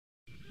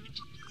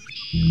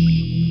Welcome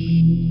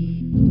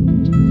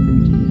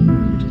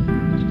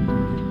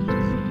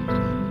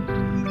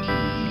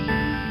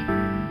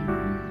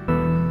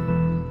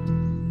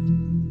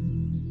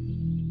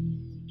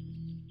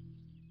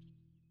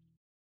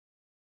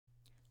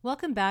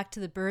back to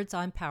the Birds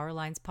on Power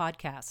Lines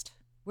podcast.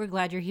 We're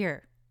glad you're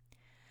here.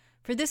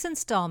 For this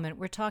installment,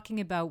 we're talking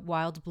about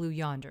Wild Blue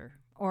Yonder,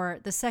 or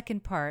the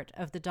second part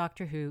of the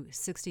Doctor Who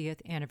 60th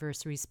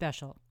Anniversary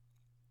Special.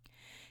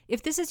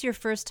 If this is your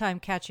first time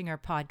catching our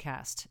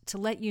podcast, to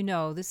let you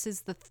know, this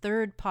is the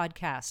third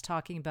podcast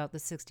talking about the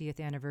 60th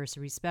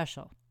Anniversary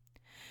Special.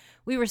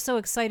 We were so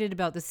excited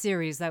about the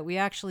series that we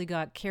actually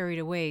got carried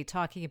away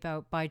talking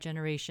about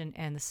Bi-Generation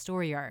and the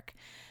story arc.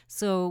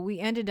 So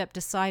we ended up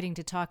deciding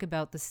to talk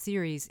about the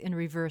series in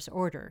reverse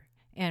order.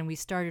 And we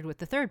started with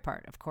the third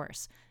part, of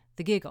course,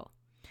 the giggle.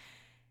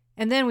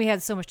 And then we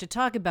had so much to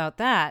talk about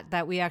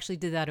that we actually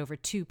did that over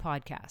 2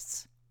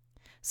 podcasts.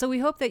 So we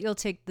hope that you'll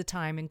take the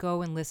time and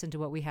go and listen to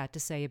what we had to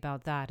say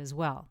about that as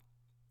well.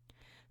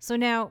 So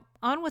now,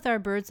 on with our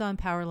Birds on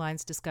Power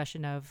Lines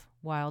discussion of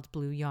Wild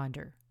Blue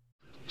Yonder.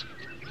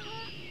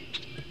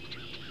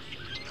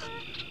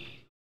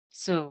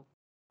 So,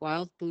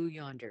 Wild Blue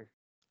Yonder.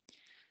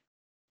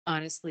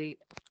 Honestly,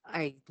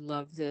 I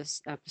love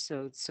this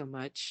episode so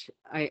much.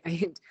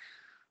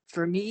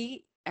 For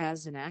me,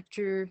 as an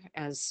actor,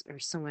 or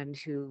someone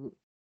who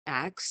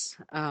acts,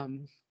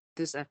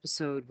 this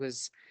episode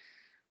was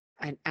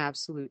an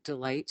absolute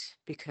delight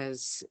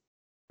because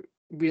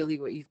really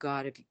what you've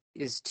got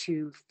is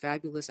 2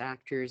 fabulous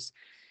actors,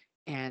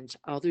 and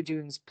all they're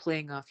doing is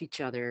playing off each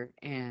other,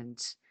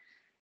 and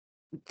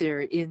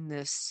they're in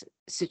this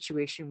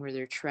situation where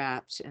they're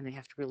trapped and they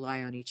have to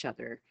rely on each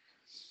other.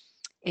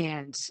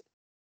 And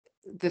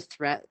the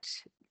threat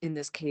in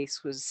this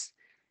case was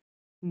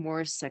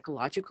more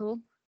psychological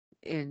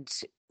and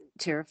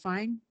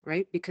terrifying,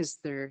 right? Because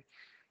they're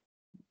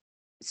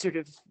sort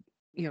of,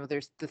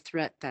 there's the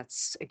threat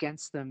that's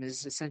against them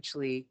is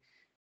essentially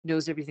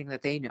knows everything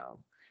that they know.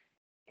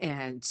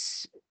 And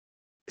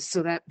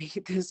so that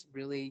made this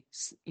really,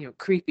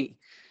 creepy.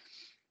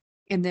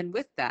 And then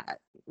with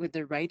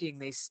their writing,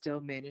 they still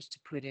managed to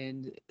put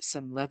in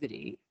some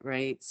levity,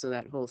 right? So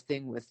that whole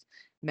thing with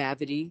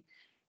Mavity,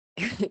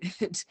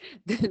 and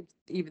then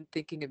even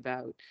thinking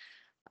about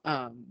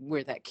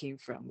where that came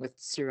from with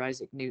Sir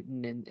Isaac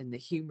Newton and the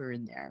humor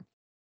in there.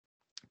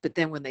 But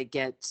then when they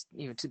get,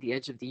 to the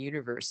edge of the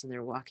universe and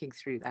they're walking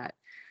through that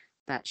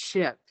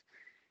ship,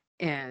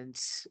 and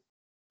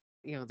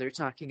they're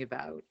talking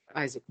about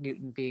Isaac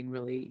Newton being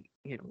really,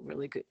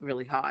 really good,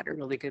 really hot, or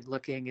really good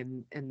looking,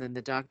 and then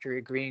the Doctor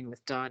agreeing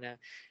with Donna,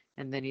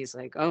 and then he's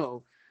like,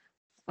 oh,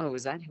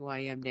 is that who I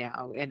am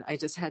now? And I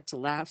just had to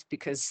laugh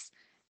because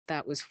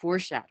that was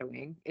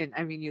foreshadowing. And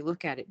I mean, you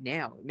look at it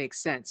now, it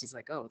makes sense. He's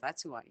like, oh,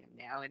 that's who I am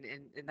now, and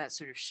that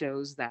sort of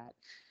shows that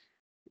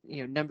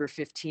number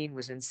 15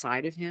 was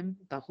inside of him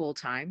the whole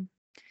time.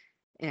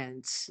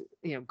 And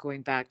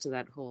going back to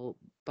that whole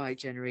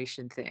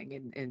bi-generation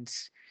thing,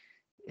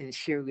 and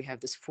here we have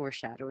this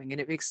foreshadowing,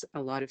 and it makes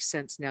a lot of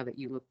sense now that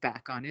you look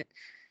back on it.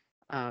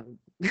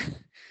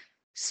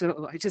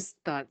 So I just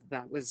thought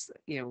that was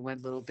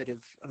one little bit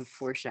of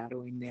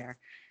foreshadowing there,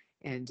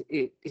 and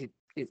it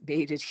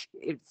made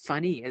it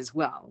funny as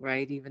well,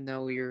 right? Even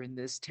though you're in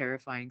this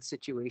terrifying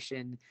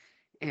situation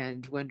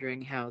and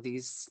wondering how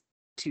these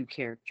 2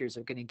 characters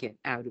are going to get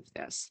out of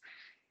this.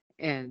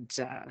 And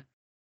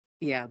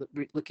yeah,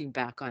 looking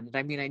back on it,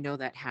 I mean, I know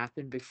that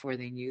happened before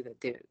they knew that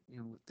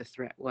the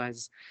threat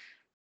was.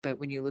 But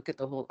when you look at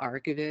the whole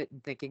arc of it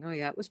and thinking, oh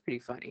yeah, it was pretty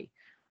funny.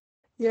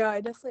 Yeah,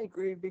 I definitely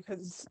agree,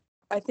 because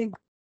I think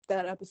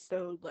that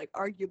episode, like,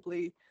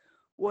 arguably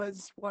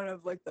was one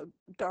of, like, the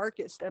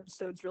darkest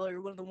episodes, really,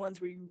 or one of the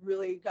ones where you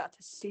really got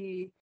to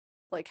see,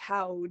 like,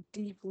 how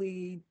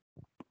deeply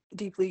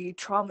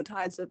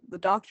traumatized the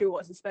Doctor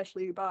was,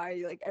 especially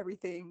by, like,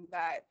 everything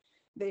that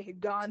they had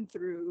gone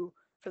through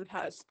for the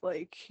past,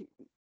 like,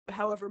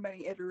 however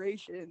many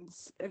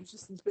iterations. And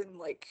it's been,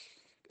 like,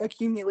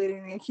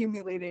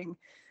 accumulating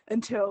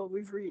until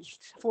we've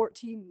reached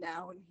 14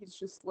 now, and he's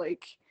just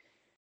like,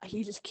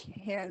 he just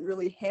can't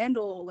really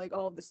handle, like,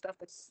 all of the stuff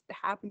that's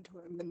happened to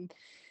him. And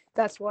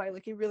that's why,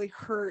 like, it really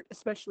hurt,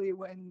 especially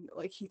when,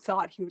 like, he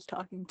thought he was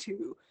talking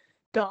to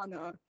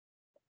Donna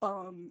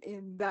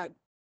in that,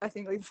 I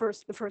think, like,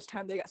 the first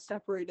time they got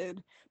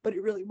separated, but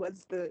it really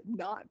was the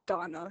not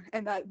Donna.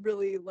 And that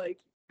really, like,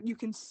 you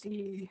can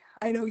see,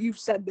 I know you've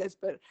said this,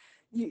 but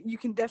you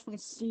can definitely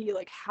see,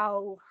 like,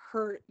 how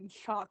hurt and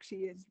shocked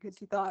he is, because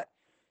he thought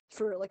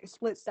for, like, a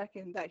split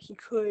second that he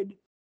could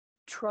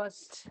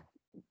trust,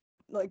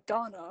 like,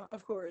 Donna,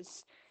 of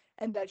course,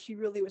 and that she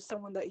really was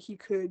someone that he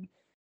could,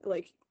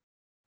 like,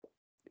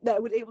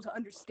 that was able to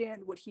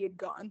understand what he had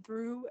gone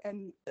through.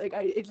 And, like,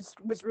 it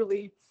just was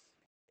really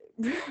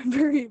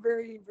very,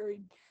 very,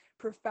 very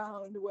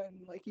profound when,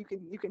 like, you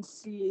can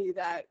see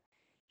that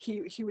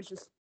he was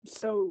just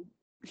so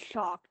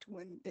shocked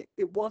when it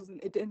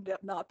ended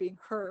up not being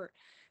her.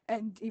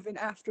 And even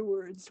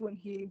afterwards, when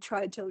he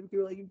tried to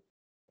really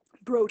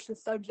broach the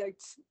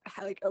subject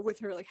with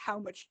her, like, how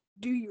much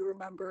do you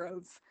remember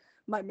of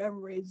my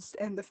memories,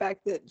 and the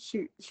fact that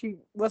she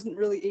wasn't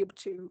really able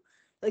to,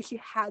 like, she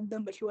had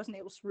them but she wasn't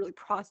able to really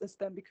process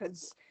them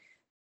because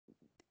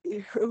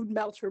it would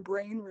melt her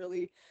brain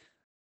really.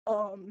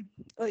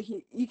 Like,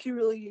 you can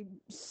really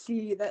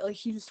see that, like,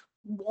 he just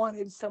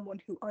wanted someone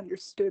who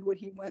understood what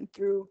he went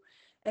through,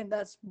 and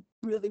that's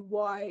really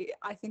why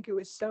I think it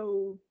was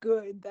so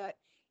good that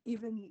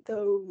even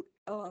though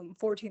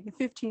 14 and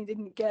 15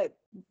 didn't get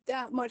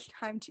that much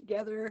time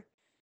together,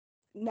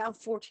 now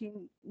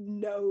 14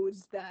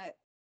 knows that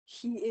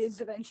he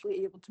is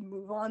eventually able to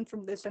move on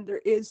from this, and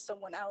there is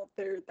someone out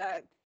there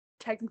that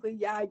technically,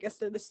 yeah, I guess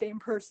they're the same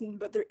person,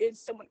 but there is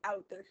someone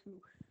out there who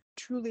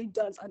truly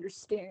does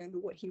understand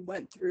what he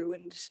went through.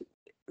 And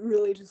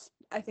really, just,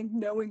 I think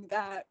knowing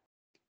that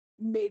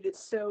made it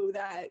so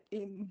that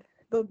in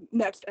the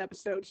next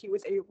episode he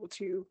was able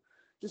to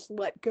just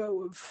let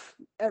go of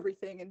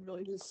everything and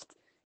really just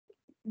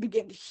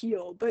begin to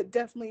heal. But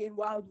definitely in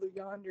Wild Blue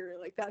Yonder,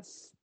 like,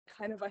 that's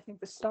kind of, I think,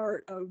 the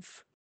start of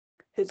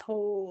his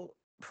whole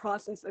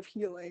process of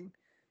healing,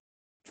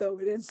 though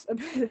it is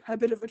a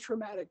bit of a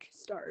traumatic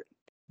start.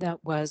 That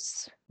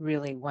was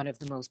really one of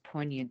the most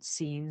poignant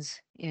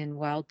scenes in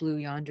Wild Blue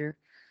Yonder.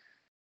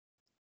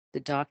 The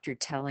doctor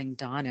telling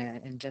Donna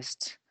and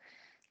just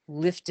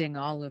lifting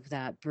all of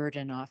that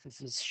burden off of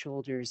his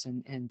shoulders,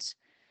 and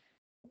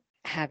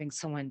having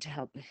someone to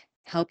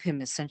help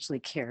him essentially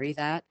carry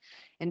that.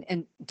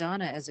 And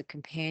Donna as a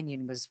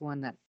companion was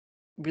one that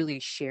really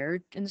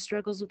shared in the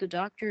struggles with the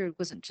doctor. It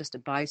wasn't just a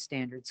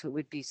bystander, so it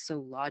would be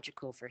so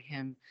logical for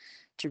him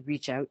to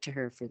reach out to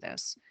her for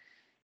this.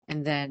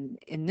 And then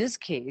in this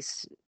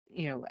case,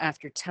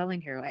 after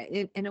telling her,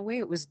 in a way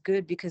it was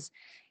good, because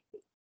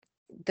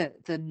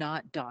the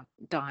not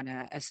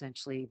Donna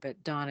essentially,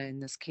 but Donna in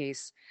this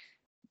case,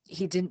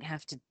 he didn't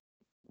have to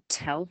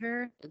tell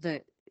her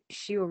that,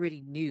 she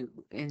already knew,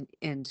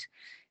 and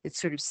it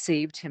sort of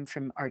saved him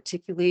from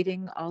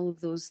articulating all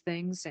of those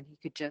things, and he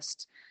could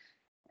just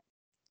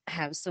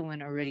have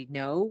someone already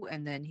know,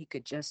 and then he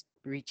could just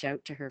reach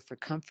out to her for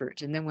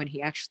comfort. And then when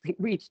he actually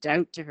reached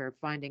out to her,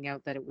 finding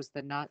out that it was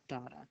the not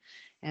Donna,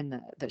 and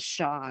the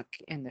shock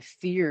and the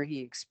fear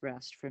he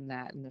expressed from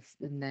that, and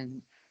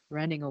then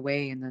running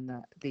away, and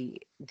then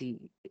the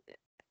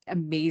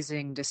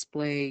amazing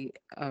display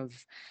of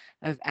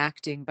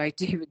acting by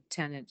David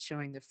Tennant,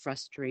 showing the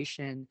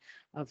frustration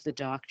of the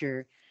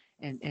doctor,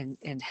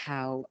 and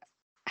how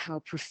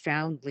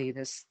profoundly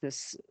this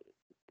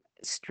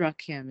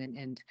struck him,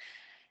 and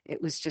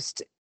it was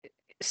just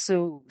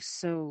so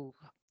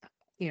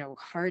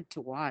hard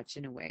to watch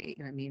in a way.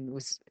 I mean, it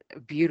was a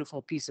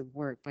beautiful piece of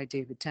work by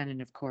David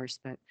Tennant, of course,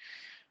 but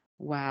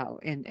wow.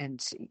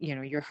 And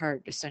your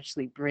heart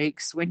essentially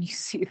breaks when you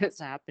see this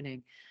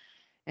happening.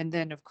 And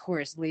then, of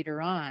course,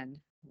 later on,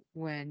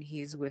 when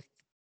he's with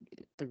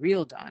the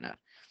real Donna,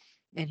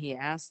 and he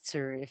asks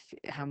her if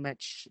how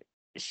much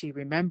she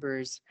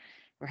remembers,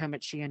 or how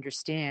much she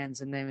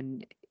understands, and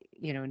then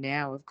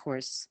now, of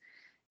course,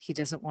 he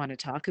doesn't want to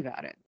talk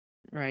about it,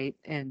 right?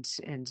 And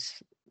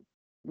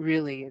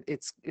really,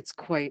 it's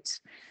quite,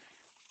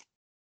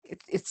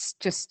 it's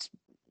just,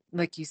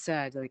 like you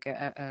said, like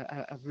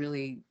a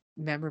really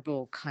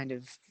memorable kind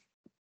of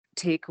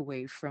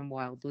takeaway from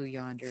Wild Blue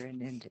Yonder,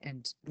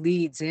 and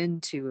leads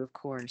into, of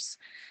course,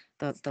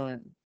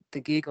 the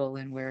giggle,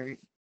 and where,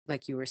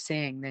 like you were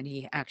saying, then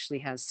he actually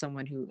has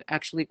someone who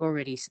actually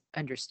already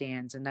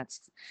understands. And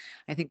that's,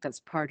 I think that's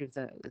part of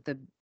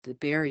the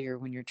barrier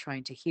when you're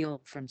trying to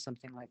heal from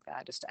something like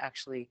that, is to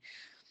actually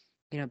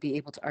be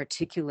able to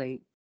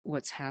articulate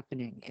what's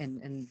happening.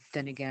 And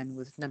then again,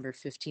 with number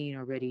 15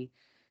 already,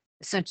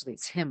 essentially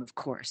it's him, of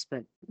course,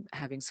 but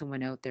having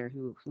someone out there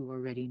who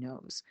already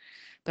knows.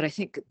 But I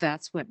think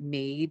that's what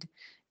made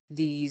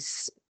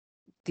these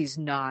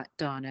not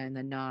Donna and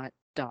the not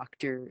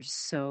doctors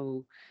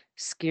so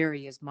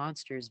scary as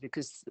monsters,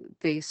 because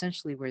they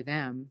essentially were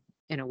them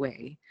in a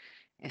way.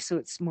 And so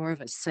it's more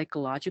of a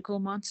psychological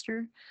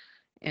monster.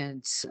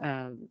 And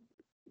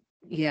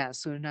yeah,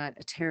 so not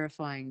a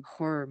terrifying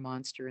horror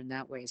monster in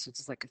that way. So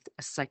it's like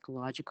a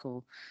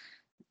psychological,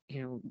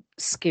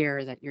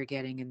 scare that you're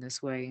getting in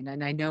this way.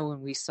 And I know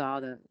when we saw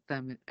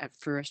them at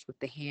first with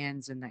the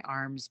hands and the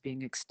arms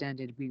being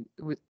extended,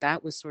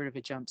 that was sort of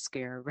a jump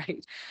scare,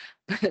 right?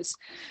 But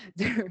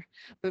there,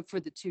 but for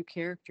the two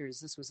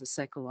characters, this was a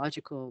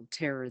psychological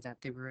terror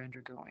that they were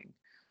undergoing.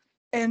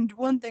 And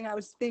one thing I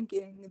was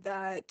thinking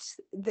that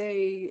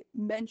they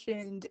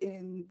mentioned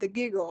in the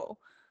giggle,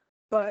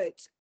 but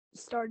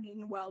started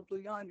in Wild Blue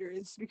Yonder,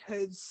 is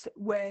because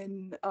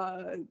when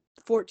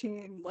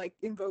 14 like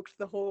invoked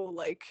the whole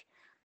like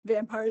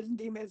vampires and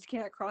demons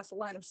can't cross a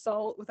line of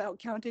salt without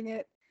counting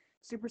it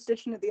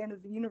superstition at the end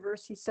of the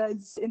universe, he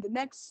says in the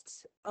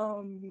next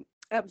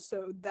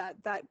episode that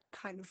that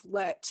kind of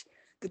let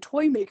the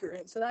toy maker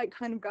in. So that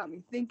kind of got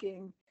me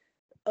thinking,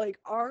 like,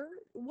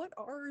 what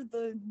are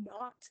the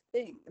not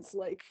things,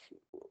 like,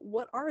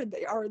 what are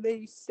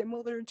they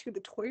similar to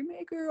the toy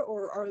maker,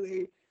 or are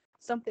they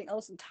something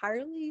else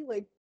entirely?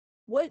 Like,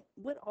 what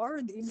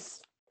are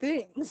these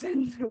things,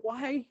 and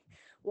why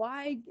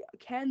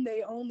can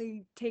they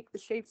only take the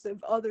shapes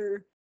of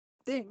other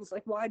things?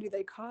 Like, why do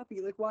they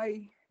copy? Like,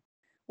 why,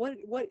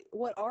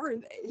 what are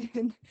they?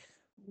 And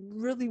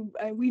really,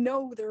 we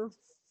know they're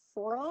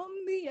from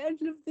the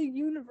edge of the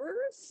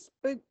universe,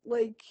 but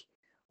like,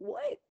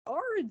 what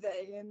are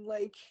they? And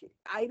like,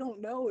 I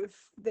don't know if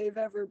they've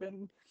ever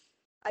been,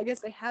 I guess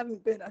they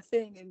haven't been a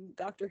thing in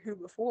Doctor Who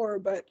before,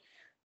 but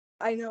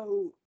I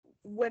know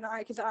when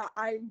because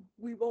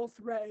we both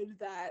read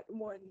that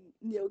one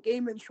Neil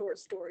Gaiman short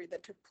story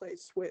that took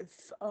place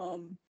with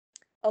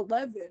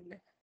 11,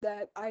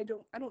 that I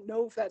don't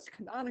know if that's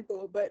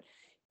canonical, but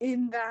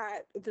in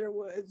that there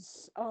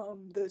was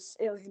this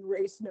alien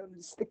race known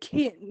as the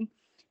Kin,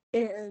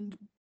 and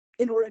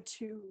in order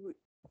to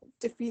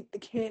defeat the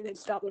Kin and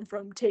stop them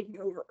from taking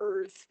over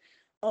Earth,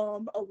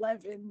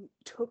 11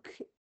 took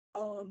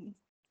um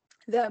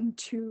them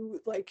to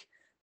like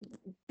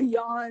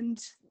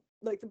beyond,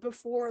 like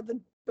before the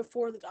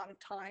dawn of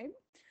time.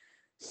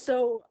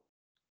 So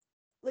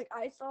like,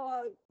 I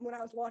saw when I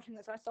was watching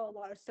this, I saw a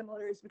lot of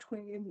similarities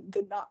between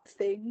the not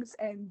things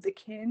and the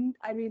Kin.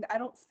 I mean, I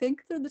don't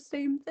think they're the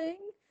same thing,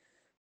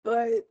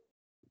 but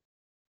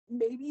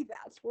maybe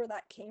that's where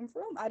that came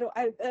from. I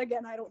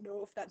don't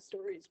know if that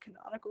story is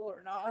canonical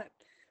or not,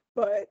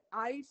 but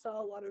I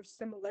saw a lot of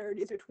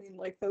similarities between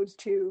like those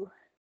two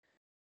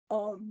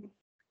um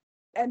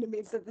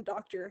enemies that the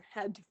Doctor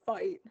had to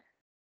fight.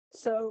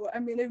 So, I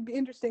mean, it'd be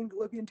interesting to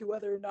look into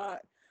whether or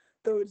not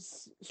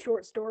those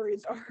short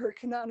stories are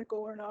canonical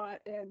or not,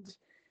 and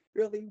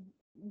really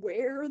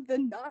where the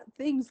not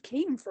things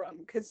came from.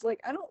 Because,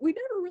 like, we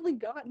never really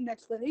got an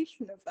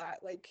explanation of that.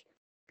 Like,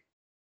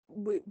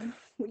 we,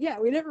 yeah,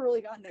 we never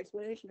really got an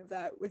explanation of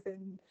that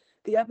within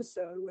the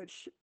episode,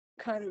 which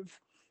kind of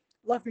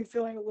left me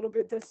feeling a little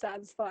bit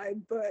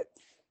dissatisfied. But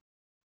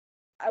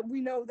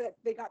we know that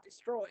they got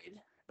destroyed.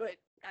 But,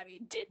 I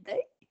mean, did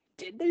they?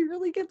 Did they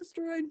really get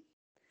destroyed?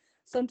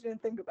 Something to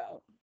think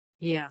about.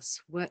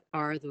 Yes, what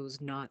are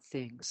those not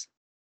things?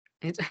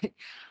 And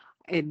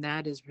and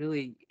that is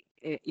really,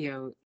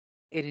 an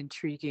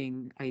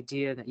intriguing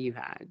idea that you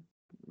had,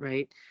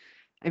 right?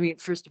 I mean,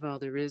 first of all,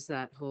 there is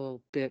that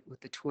whole bit with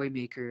the toy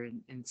maker,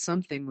 and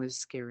something was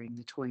scaring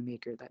the toy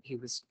maker that he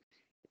was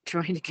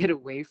trying to get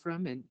away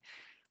from. And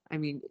I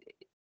mean,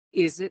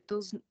 is it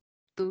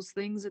those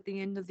things at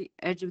the end of the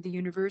edge of the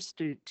universe?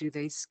 Do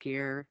they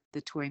scare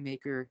the toy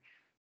maker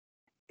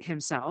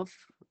himself,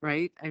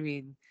 right? I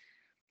mean,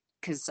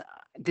 because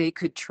they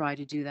could try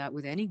to do that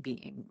with any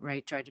being,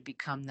 right? Try to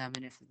become them,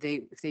 and if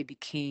they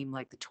became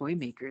like the toy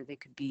maker, they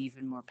could be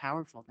even more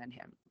powerful than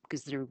him,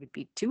 because there would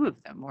be two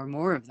of them or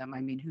more of them. I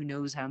mean, who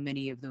knows how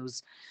many of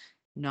those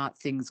not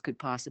things could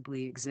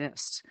possibly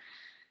exist?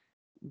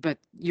 But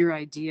your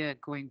idea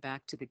going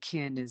back to the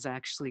Kin is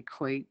actually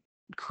quite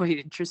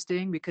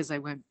interesting, because I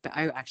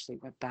actually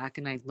went back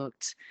and I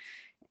looked,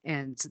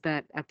 and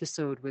that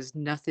episode was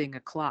nothing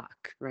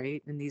o'clock,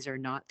 right? And these are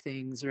not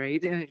things,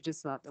 right? And I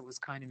just thought that was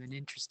kind of an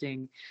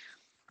interesting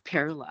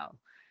parallel,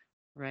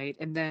 right?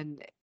 And then,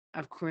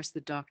 of course,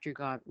 the Doctor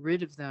got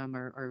rid of them,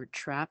 or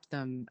trapped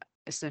them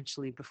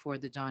essentially before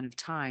the dawn of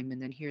time.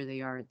 And then here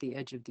they are at the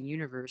edge of the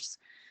universe,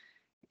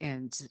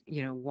 and,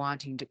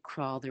 wanting to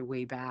crawl their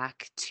way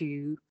back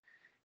to,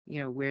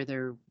 where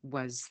there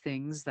was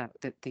things that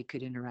they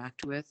could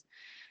interact with.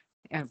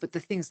 But the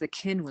things, the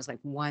Kin was like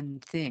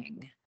one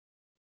thing,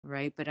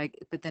 right?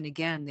 But then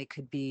again, they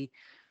could be,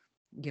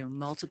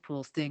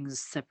 multiple things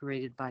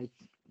separated by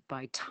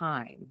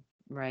time,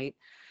 right?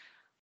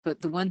 But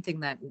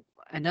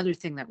another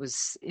thing that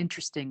was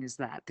interesting is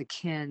that the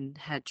Kin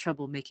had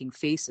trouble making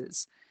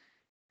faces,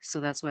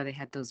 so that's why they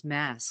had those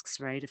masks,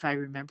 right? If I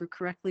remember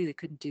correctly, they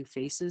couldn't do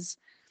faces.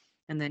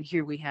 And then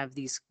here we have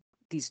these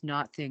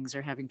not things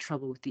are having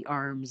trouble with the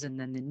arms, and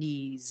then the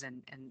knees,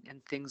 and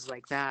things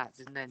like that.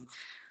 And then,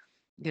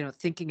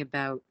 thinking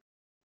about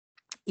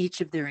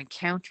each of their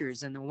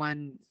encounters, and the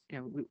one,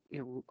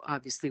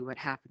 obviously what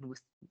happened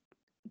with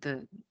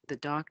the the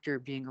Doctor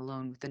being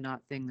alone with the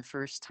not thing the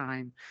first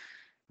time,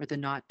 or the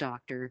not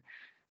Doctor,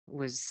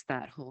 was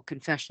that whole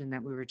confession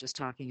that we were just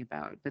talking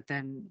about. But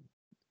then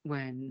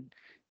when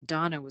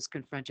Donna was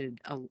confronted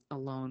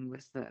alone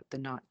with the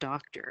not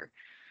Doctor,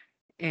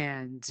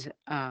 and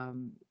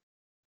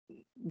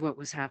what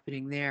was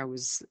happening there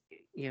was,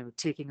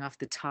 taking off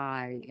the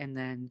tie, and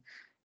then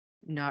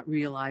not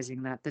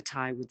realizing that the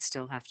tie would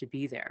still have to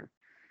be there.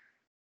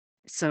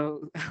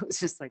 So it was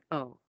just like,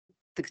 oh,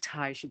 the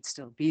tie should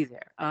still be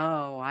there.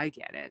 Oh, I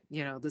get it.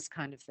 This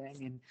kind of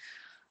thing. And,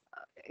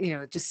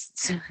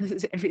 just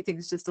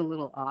everything's just a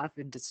little off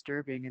and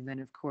disturbing. And then,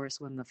 of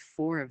course, when the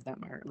four of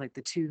them are like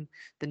the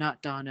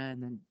not Donna,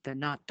 and then the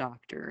not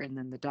Doctor, and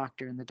then the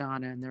Doctor and the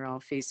Donna, and they're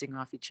all facing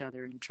off each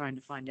other and trying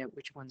to find out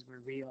which ones were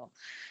real.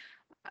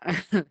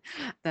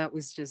 That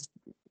was just,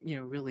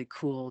 really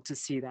cool to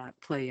see that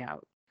play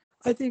out.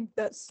 I think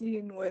that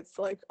scene with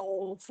like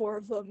all four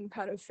of them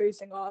kind of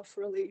facing off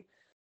really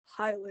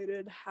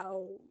highlighted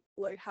how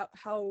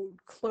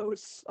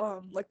close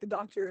like the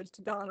Doctor is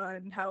to Donna,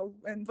 and how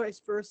and vice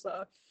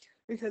versa,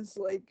 because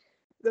like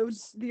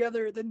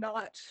the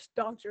not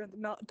doctor and the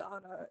not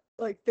Donna,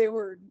 like they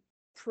were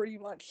pretty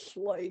much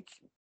like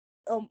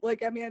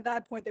I mean at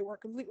that point they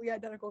weren't completely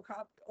identical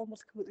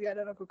almost completely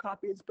identical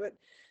copies, but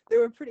they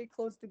were pretty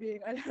close to being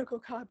identical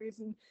copies.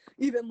 And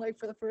even like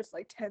for the first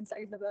like 10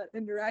 seconds of that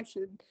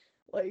interaction,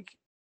 like,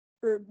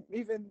 or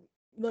even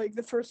like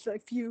the first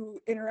like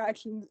few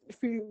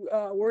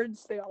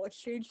words they all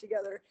exchanged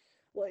together,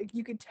 like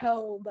you could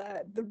tell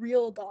that the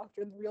real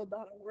doctor and the real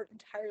Donna weren't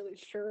entirely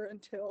sure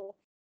until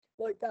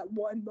like that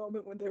one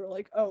moment when they were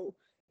like, oh,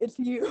 it's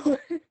you.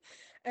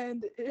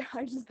 And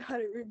I just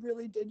thought it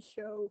really did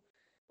show,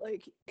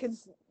 like,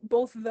 because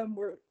both of them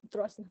were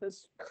thrust into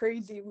this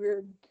crazy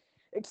weird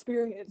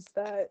experience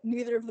that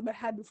neither of them had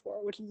had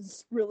before, which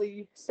is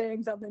really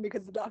saying something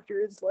because the doctor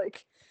is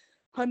like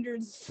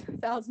hundreds,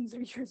 thousands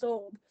of years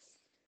old.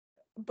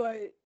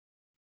 But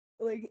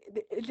like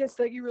it just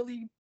like you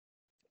really,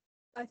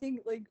 I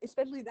think like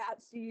especially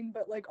that scene,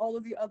 but like all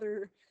of the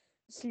other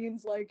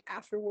scenes like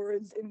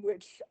afterwards in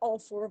which all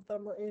four of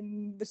them are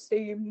in the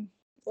same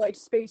like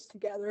space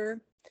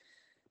together.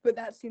 But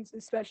that scene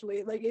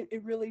especially, like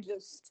it really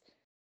just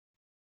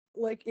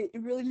like it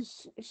really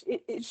just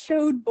it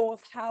showed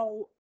both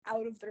how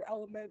out of their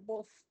element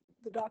both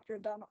the doctor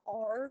and Donna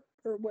are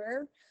or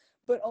were,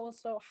 but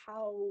also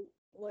how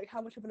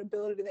much of an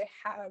ability they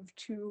have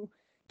to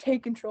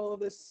take control of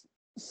this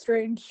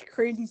strange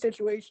crazy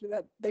situation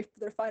that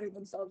they're finding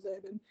themselves in.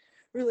 And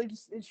really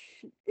just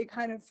it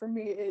kind of, for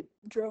me, it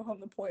drove home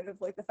the point of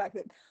like the fact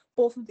that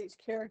both of these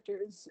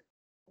characters,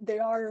 they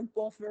are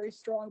both very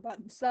strong about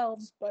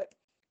themselves, but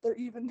they're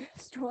even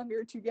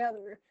stronger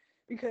together,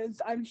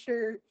 because I'm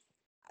sure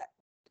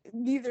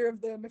neither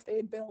of them, if they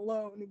had been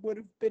alone, would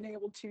have been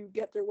able to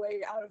get their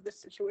way out of this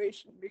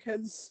situation.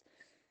 Because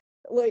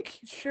like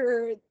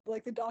sure,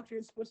 like the doctor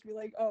is supposed to be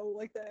like, oh,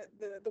 like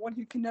the one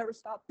who can never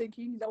stop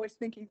thinking, he's always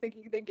thinking,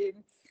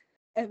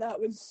 and that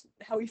was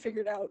how he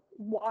figured out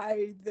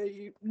why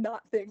the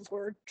not things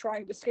were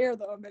trying to scare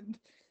them and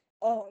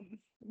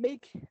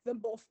make them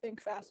both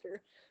think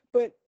faster.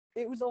 But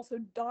it was also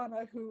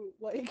Donna who,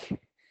 like,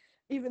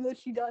 even though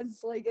she does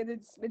like, and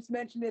it's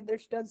mentioned in there,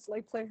 she does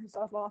like play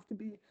herself off to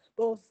be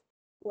both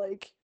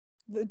like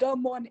the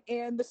dumb one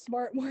and the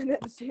smart one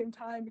at the same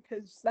time,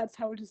 because that's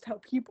how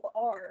people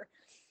are.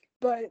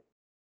 But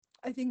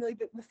I think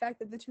like the fact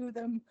that the two of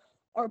them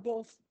are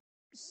both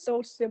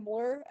so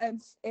similar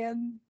and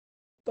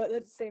but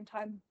at the same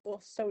time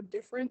both so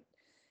different,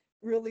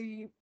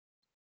 really,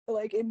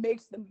 like, it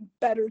makes them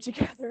better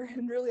together.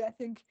 And really, I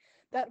think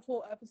that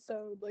whole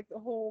episode, like the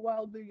whole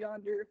Wild Blue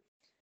Yonder,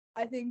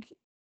 I think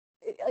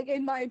like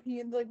in my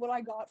opinion, like what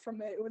I got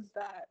from it was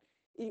that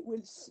it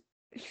was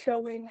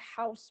showing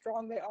how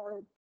strong they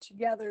are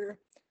together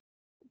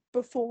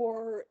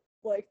before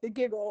like the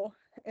giggle,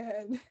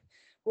 and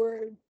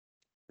where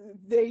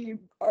they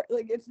are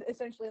like, it's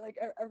essentially like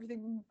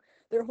everything,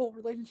 their whole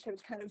relationship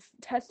is kind of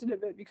tested a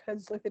bit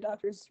because like the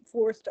doctor's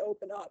forced to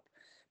open up.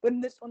 But in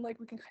this one, like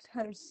we can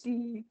kind of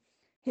see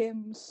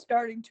him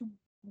starting to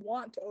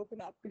want to open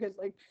up, because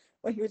like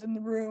when he was in the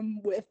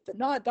room with the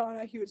not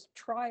Donna, he was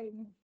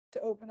trying to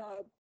open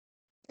up,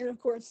 and of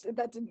course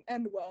that didn't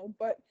end well.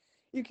 But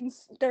you can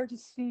start to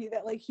see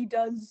that like he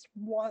does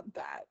want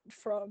that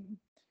from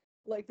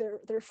like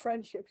their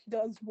friendship. He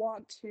does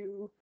want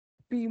to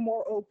be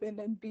more open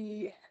and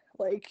be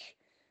like,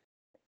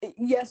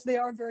 yes, they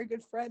are very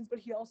good friends, but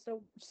he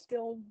also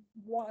still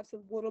wants a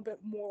little bit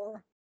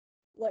more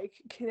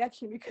like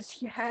connection, because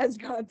he has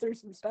gone through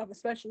some stuff,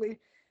 especially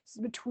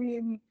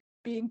between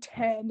being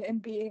 10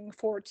 and being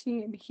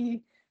 14.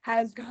 He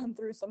has gone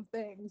through some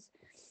things.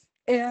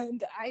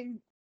 And I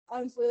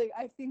honestly, like,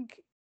 I think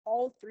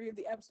all three of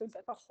the episodes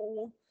as a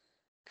whole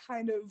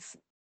kind of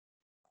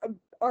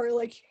are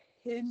like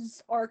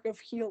his arc of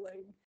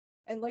healing,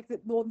 and like the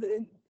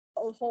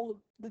whole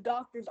the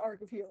doctor's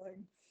arc of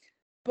healing,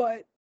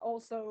 but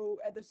also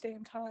at the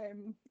same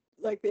time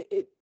like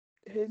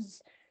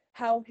his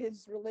how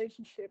his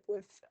relationship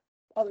with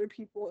other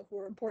people who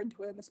are important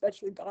to him,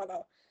 especially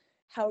Donna,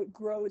 how it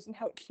grows and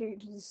how it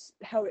changes,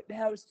 how it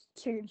has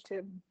changed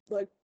him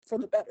like for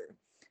the better,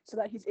 so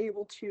that he's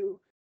able to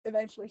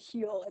eventually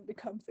heal and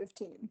become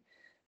 15.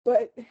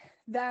 But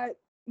that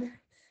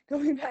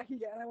going back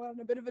again, I went on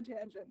a bit of a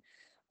tangent.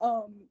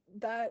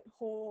 That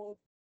whole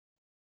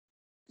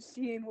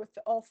scene with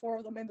all four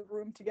of them in the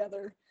room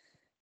together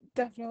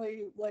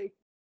definitely like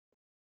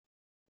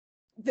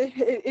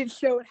it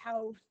showed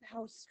how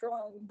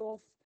strong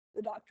both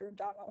the Doctor and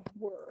Donna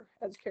were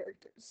as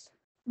characters.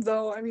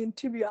 Though, I mean,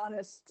 to be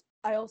honest,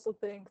 I also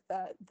think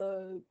that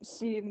the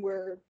scene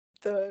where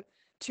the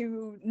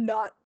two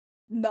not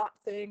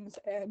things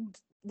and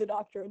the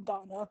Doctor and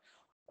Donna,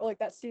 like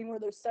that scene where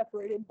they're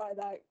separated by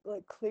that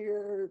like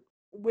clear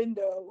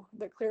window,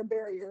 the clear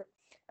barrier,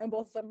 and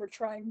both sides are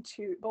trying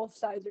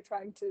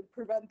to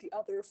prevent the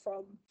other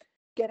from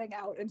getting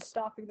out and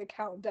stopping the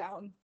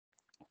countdown.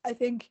 I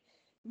think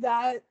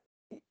that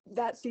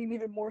that scene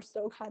even more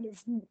so kind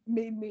of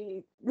made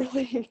me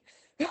really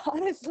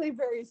honestly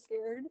very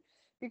scared,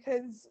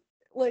 because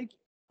like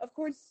of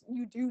course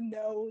you do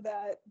know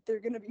that they're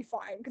gonna be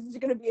fine because it's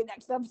gonna be a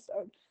next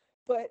episode.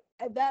 But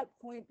at that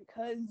point,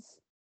 because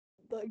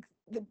like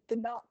the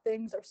not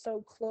things are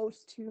so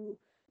close to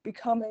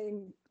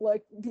becoming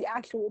like the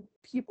actual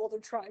people they're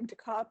trying to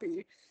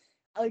copy,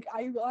 like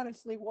I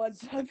honestly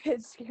was a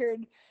bit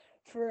scared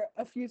for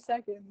a few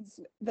seconds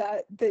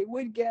that they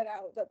would get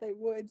out, that they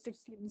would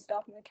succeed in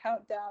stopping the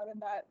countdown,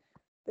 and that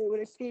they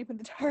would escape in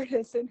the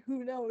TARDIS. And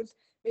who knows,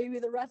 maybe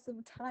the rest of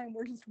the time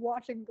we're just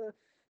watching the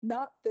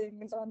not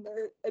things on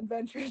their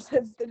adventures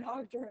as the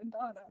Doctor and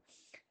Donna.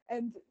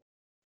 And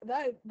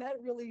that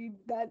really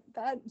that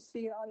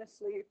scene,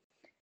 honestly,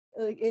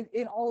 like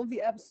in all of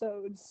the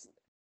episodes,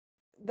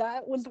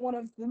 that was one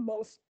of the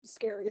most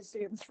scariest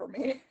scenes for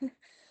me.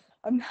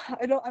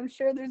 I'm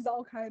sure there's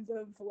all kinds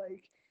of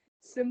like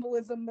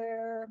symbolism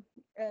there,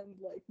 and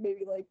like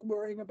maybe like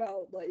worrying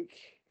about like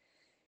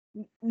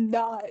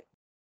not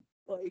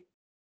like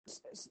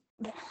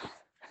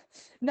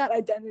not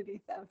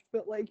identity theft,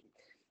 but like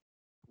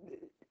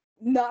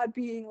not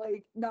being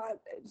like not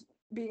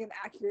being an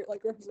accurate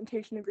like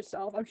representation of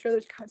yourself. I'm sure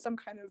there's some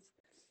kind of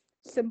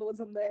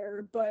symbolism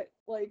there, but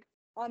like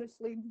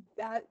honestly,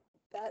 that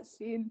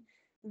scene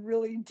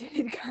really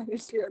did kind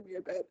of scare me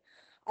a bit.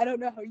 I don't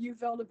know how you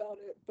felt about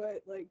it,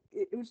 but like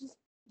it was just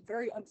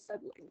very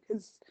unsettling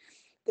because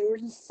they were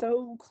just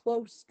so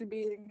close to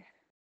being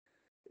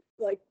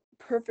like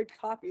perfect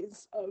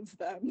copies of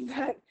them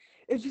that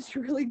it just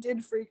really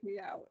did freak me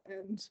out.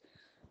 And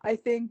I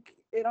think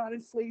it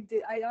honestly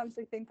did. I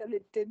honestly think that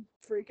it did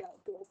freak out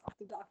both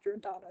the Doctor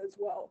and Donna as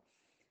well.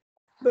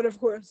 But of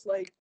course,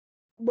 like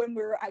when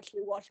we were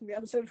actually watching the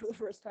episode for the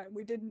first time,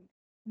 we didn't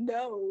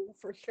know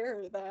for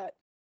sure that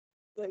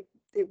like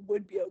it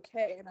would be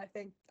okay. And I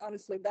think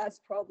honestly that's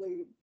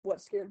probably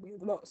what scared me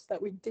the most,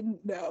 that we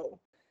didn't know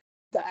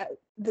that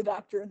the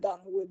Doctor and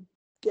Donna would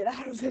get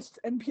out of this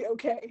and be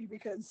okay,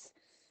 because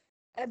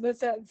as I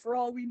said, for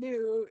all we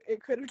knew,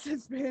 it could have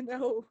just been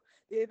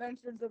the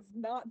adventures of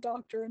not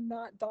Doctor and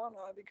not Donna,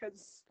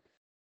 because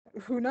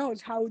who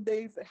knows how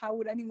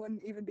would anyone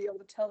even be able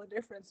to tell the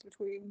difference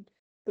between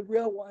the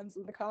real ones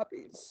and the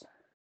copies.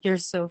 You're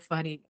so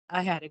funny.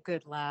 I had a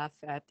good laugh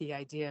at the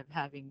idea of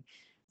having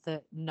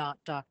the not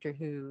Doctor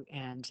Who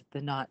and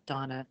the not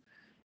Donna,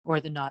 or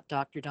the not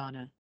Dr.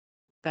 Donna.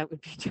 That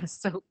would be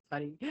just so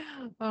funny.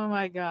 Oh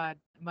my God.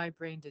 My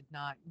brain did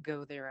not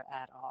go there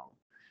at all.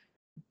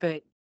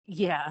 But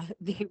yeah,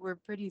 they were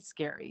pretty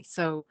scary.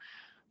 So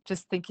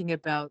just thinking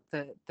about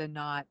the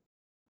not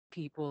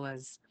people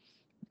as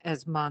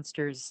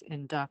monsters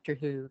in Doctor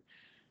Who,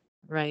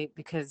 right?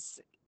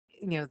 Because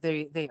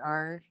they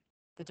are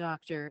the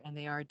Doctor and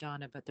they are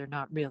Donna, but they're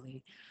not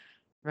really,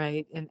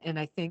 right? And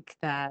I think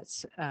that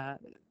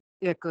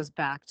it goes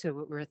back to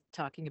what we're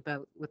talking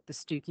about with the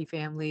Stookie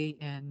family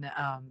in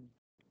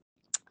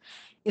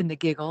the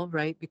Giggle,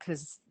 right?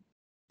 Because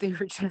they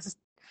were just,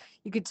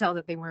 you could tell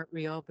that they weren't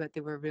real, but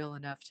they were real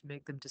enough to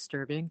make them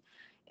disturbing.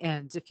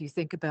 And if you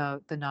think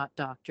about the not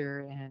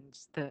Doctor and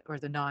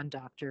the non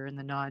Doctor and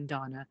the non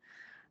Donna,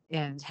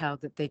 and how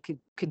that they could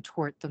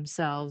contort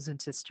themselves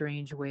into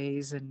strange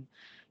ways, and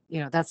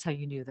that's how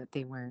you knew that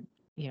they weren't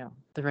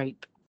the right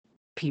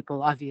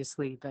people,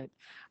 obviously. But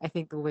I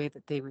think the way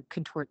that they would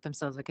contort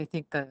themselves, like I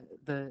think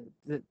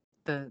the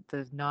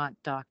not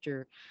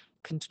Doctor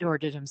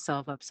contorted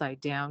himself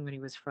upside down when he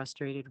was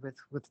frustrated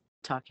with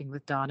talking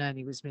with Donna, and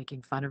he was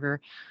making fun of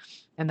her,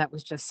 and that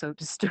was just so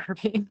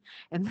disturbing.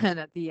 And then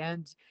at the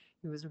end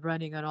he was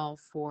running on all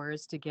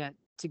fours to get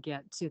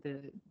to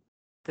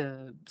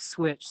the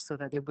switch so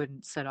that they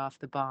wouldn't set off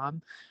the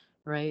bomb,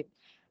 right?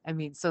 I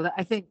mean, so that,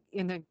 I think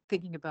in the,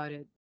 thinking about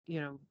it,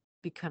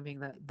 becoming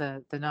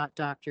the not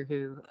Doctor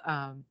Who,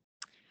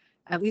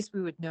 at least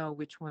we would know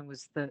which one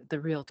was the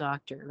real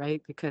Doctor,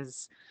 right?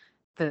 Because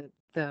the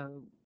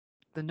the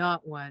the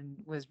not one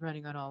was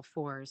running on all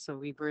fours, so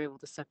we were able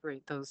to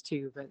separate those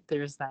two. But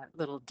there's that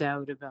little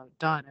doubt about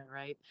Donna,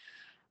 right?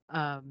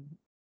 Um,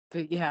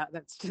 but yeah,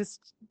 that's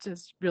just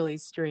really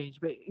strange.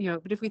 But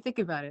but if we think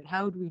about it,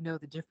 how do we know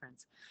the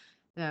difference?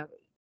 Now,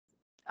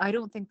 I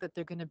don't think that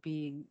they're going to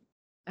be.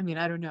 I mean,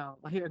 I don't know.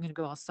 Here, I'm going to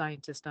go all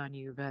scientist on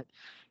you, but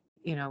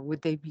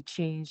would they be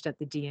changed at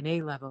the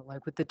DNA level?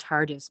 Like, would the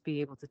TARDIS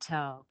be able to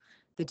tell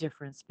the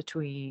difference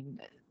between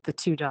the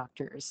two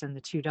doctors and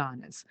the two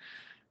Donnas?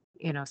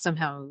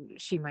 Somehow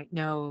she might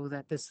know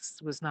that this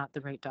was not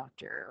the right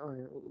doctor or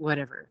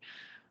whatever.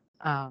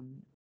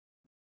 Um,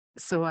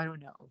 so I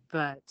don't know,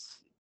 but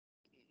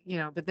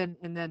then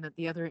and then at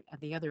the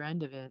other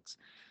end of it,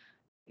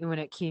 when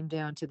it came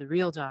down to the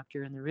real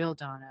Doctor and the real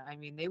Donna, I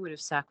mean, they would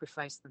have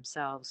sacrificed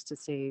themselves to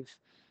save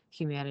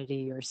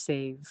humanity or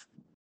save,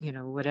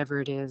 whatever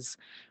it is,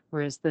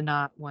 whereas the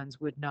not ones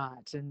would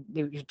not, and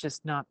it would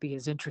just not be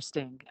as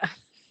interesting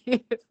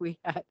if we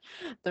had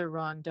the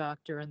wrong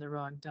Doctor and the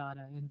wrong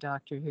Donna in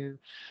Doctor Who,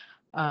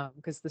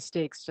 because the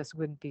stakes just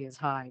wouldn't be as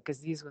high because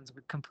these ones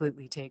would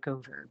completely take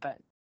over. But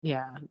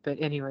yeah, but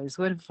anyways,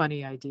 what a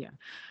funny idea.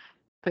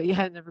 But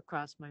yeah, it never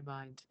crossed my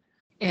mind.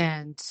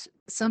 And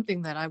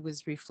something that I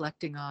was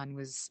reflecting on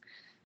was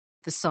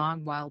the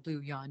song Wild Blue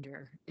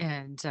Yonder.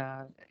 And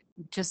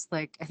just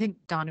like I think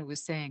Donna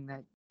was saying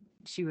that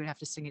she would have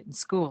to sing it in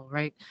school,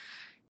 right?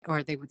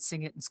 Or they would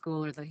sing it in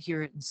school or they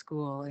hear it in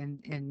school.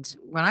 And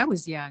when I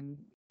was young,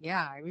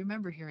 yeah, I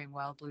remember hearing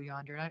Wild Blue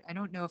Yonder. I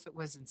don't know if it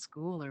was in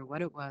school or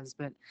what it was,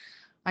 but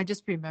I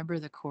just remember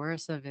the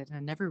chorus of it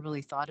and never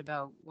really thought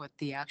about what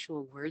the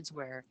actual words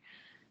were.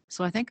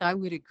 So I think I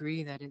would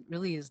agree that it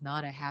really is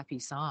not a happy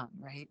song,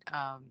 right?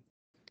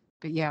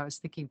 But yeah, I was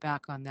thinking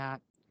back on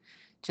that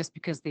just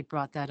because they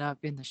brought that up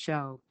in the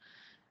show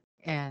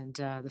and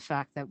the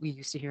fact that we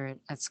used to hear it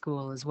at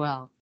school as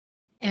well.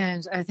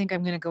 And I think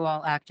I'm going to go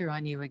all actor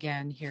on you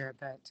again here,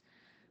 but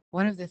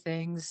one of the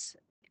things,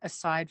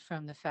 aside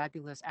from the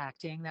fabulous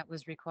acting that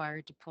was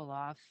required to pull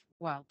off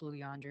Wild Blue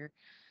Yonder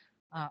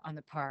on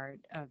the part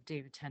of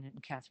David Tennant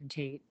and Catherine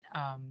Tate,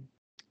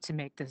 to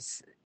make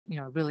this,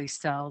 really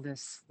sell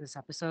this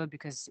episode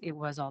because it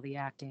was all the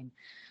acting.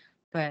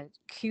 But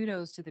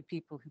kudos to the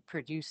people who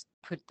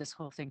put this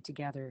whole thing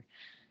together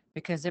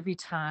because every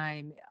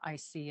time I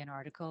see an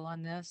article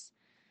on this,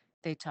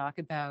 they talk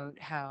about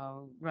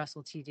how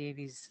Russell T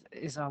Davies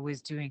is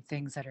always doing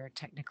things that are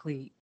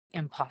technically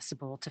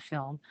impossible to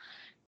film,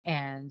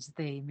 and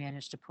they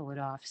managed to pull it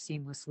off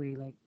seamlessly.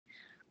 Like,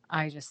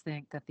 I just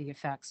think that the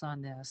effects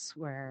on this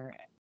were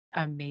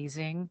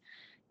amazing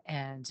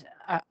and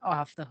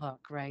off the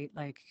hook, right?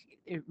 Like,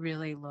 it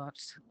really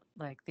looked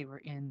like they were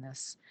in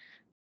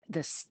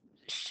this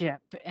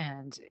ship,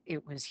 and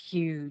it was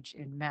huge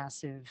and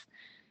massive,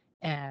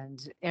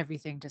 and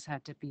everything just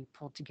had to be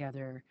pulled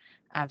together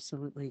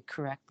absolutely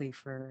correctly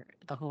for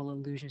the whole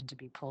illusion to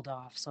be pulled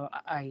off. So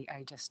I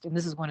just, and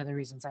this is one of the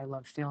reasons I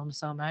love film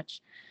so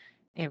much.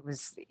 It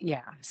was,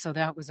 yeah. So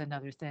that was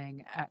another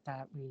thing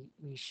that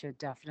we should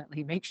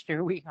definitely make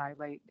sure we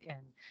highlight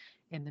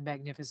in the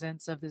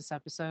magnificence of this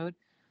episode.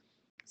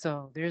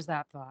 So there's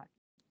that thought.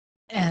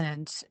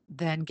 And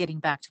then getting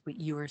back to what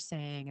you were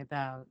saying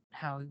about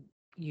how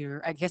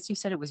I guess you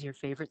said it was your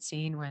favorite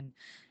scene when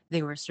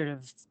they were sort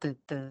of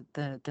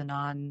the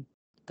non,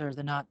 or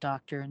the not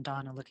Doctor and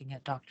Donna looking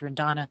at Doctor and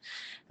Donna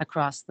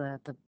across the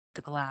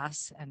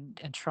glass and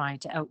trying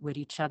to outwit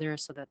each other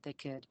so that they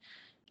could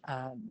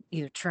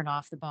either turn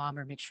off the bomb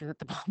or make sure that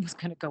the bomb was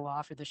going to go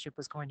off or the ship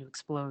was going to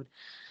explode.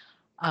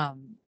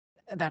 Um,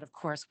 that, of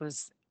course,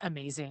 was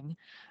amazing.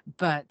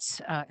 But,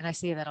 and I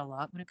say that a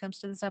lot when it comes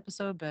to this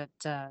episode, but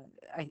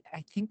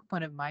I think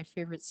one of my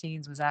favorite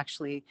scenes was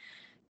actually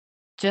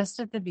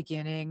just at the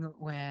beginning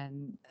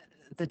when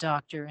the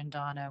Doctor and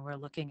Donna were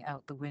looking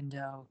out the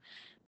window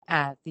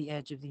at the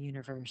edge of the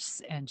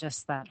universe and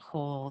just that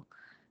whole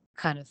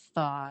kind of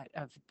thought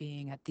of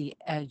being at the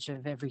edge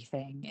of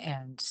everything.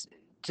 And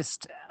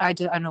just, I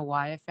don't know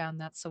why I found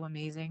that so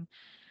amazing,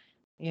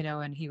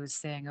 and he was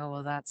saying, oh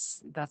well,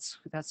 that's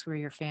where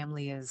your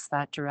family is,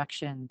 that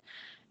direction.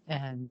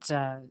 And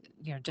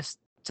just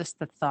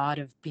the thought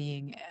of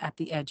being at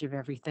the edge of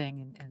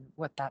everything, and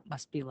what that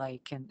must be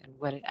like, and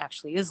what it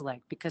actually is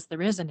like, because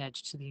there is an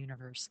edge to the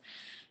universe.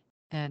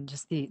 And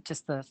just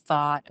the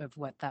thought of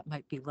what that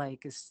might be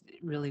like is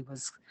really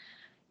was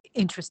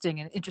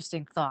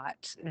interesting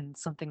thought, and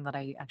something that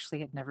I actually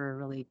had never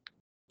really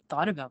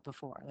thought about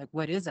before. Like,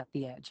 what is at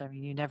the edge? I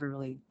mean, you never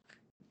really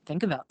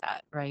think about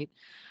that, right?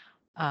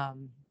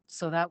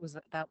 So that was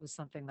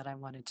something that I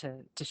wanted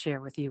to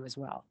share with you as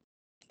well.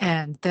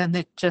 And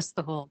then just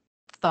the whole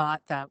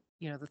thought that,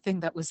 the thing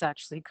that was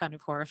actually kind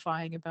of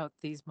horrifying about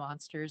these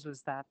monsters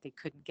was that they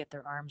couldn't get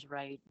their arms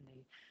right, and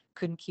they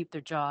couldn't keep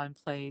their jaw in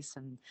place,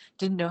 and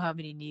didn't know how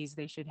many knees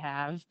they should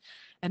have.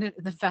 And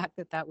the fact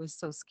that that was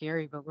so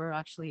scary, but we're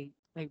actually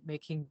like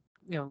making,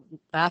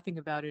 laughing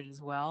about it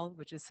as well,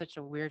 which is such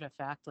a weird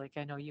effect. Like,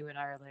 I know you and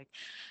I are like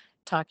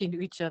talking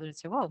to each other and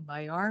say, well,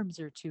 my arms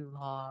are too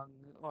long,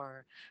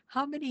 or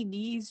how many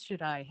knees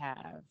should I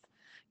have?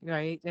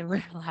 Right. And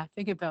we're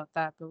laughing about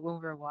that. But when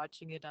we were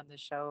watching it on the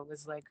show, it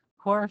was like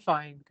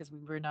horrifying because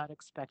we were not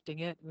expecting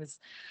it. It was,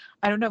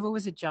 I don't know if it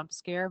was a jump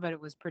scare, but it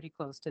was pretty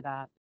close to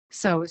that.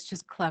 So it's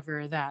just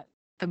clever that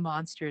the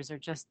monsters are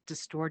just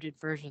distorted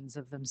versions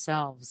of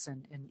themselves,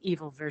 and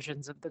evil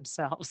versions of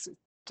themselves.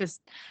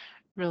 Just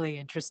really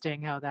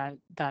interesting how that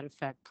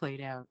effect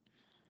played out.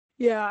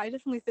 Yeah, I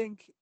definitely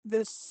think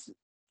this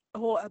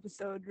whole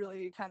episode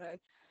really kind of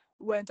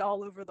went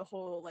all over the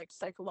whole like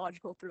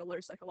psychological thriller,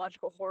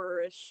 psychological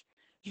horror-ish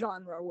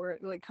genre, where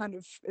it like kind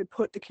of it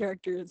put the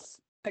characters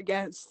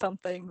against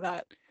something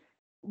that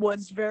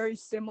was very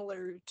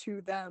similar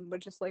to them,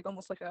 but just like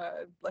almost like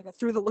a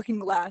through the looking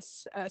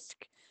glass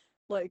esque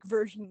like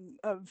version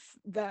of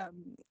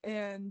them.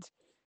 And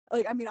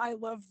like I mean I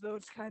love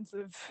those kinds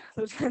of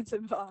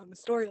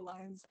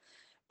storylines,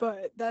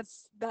 but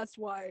that's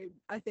why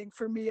I think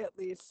for me at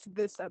least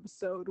this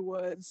episode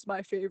was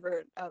my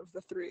favorite out of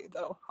the three,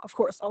 though of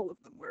course all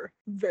of them were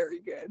very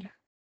good.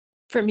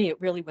 For me, it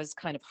really was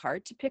kind of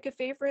hard to pick a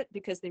favorite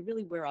because they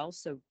really were all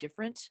so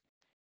different.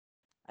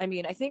 I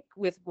mean, I think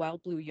with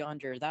Wild Blue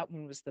Yonder, that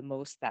one was the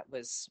most that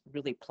was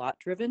really plot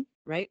driven,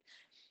 right?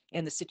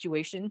 And the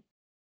situation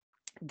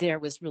there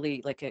was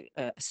really like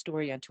a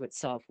story unto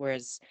itself.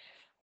 Whereas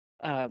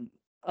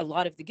a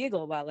lot of the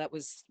giggle, while that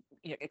was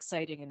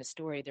exciting in a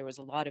story, there was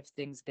a lot of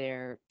things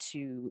there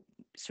to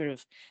sort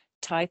of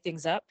tie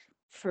things up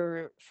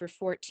for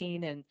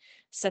 14 and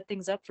set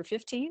things up for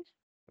 15,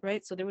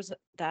 right? So there was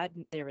that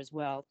there as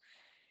well.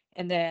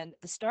 And then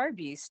the Star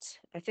Beast,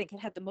 I think it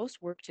had the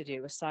most work to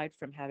do aside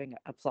from having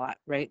a plot,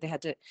 right?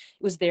 It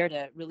was there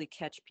to really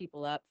catch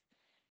people up,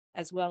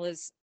 as well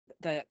as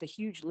the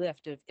huge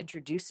lift of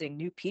introducing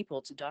new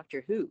people to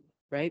Doctor Who,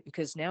 right?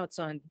 Because now it's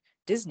on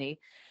Disney.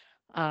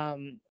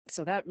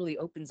 So that really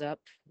opens up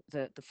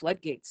the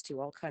floodgates to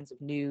all kinds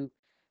of new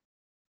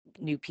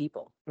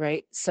people,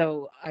 right?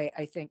 So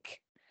I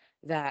think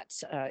that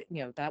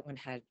that one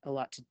had a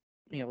lot to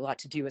a lot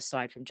to do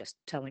aside from just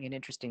telling an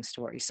interesting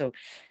story. So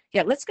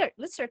yeah, let's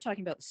start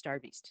talking about the Star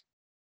Beast.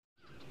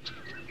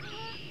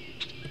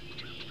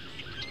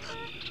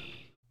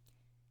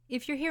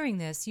 If you're hearing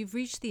this, you've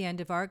reached the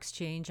end of our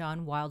exchange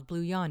on Wild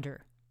Blue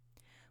Yonder.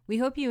 We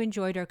hope you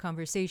enjoyed our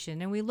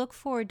conversation, and we look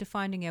forward to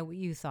finding out what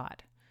you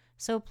thought.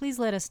 So please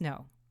let us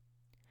know.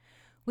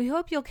 We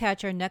hope you'll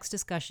catch our next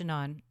discussion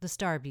on The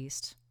Star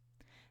Beast.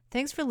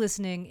 Thanks for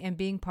listening and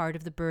being part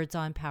of the Birds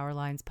on Power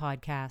Lines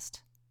podcast.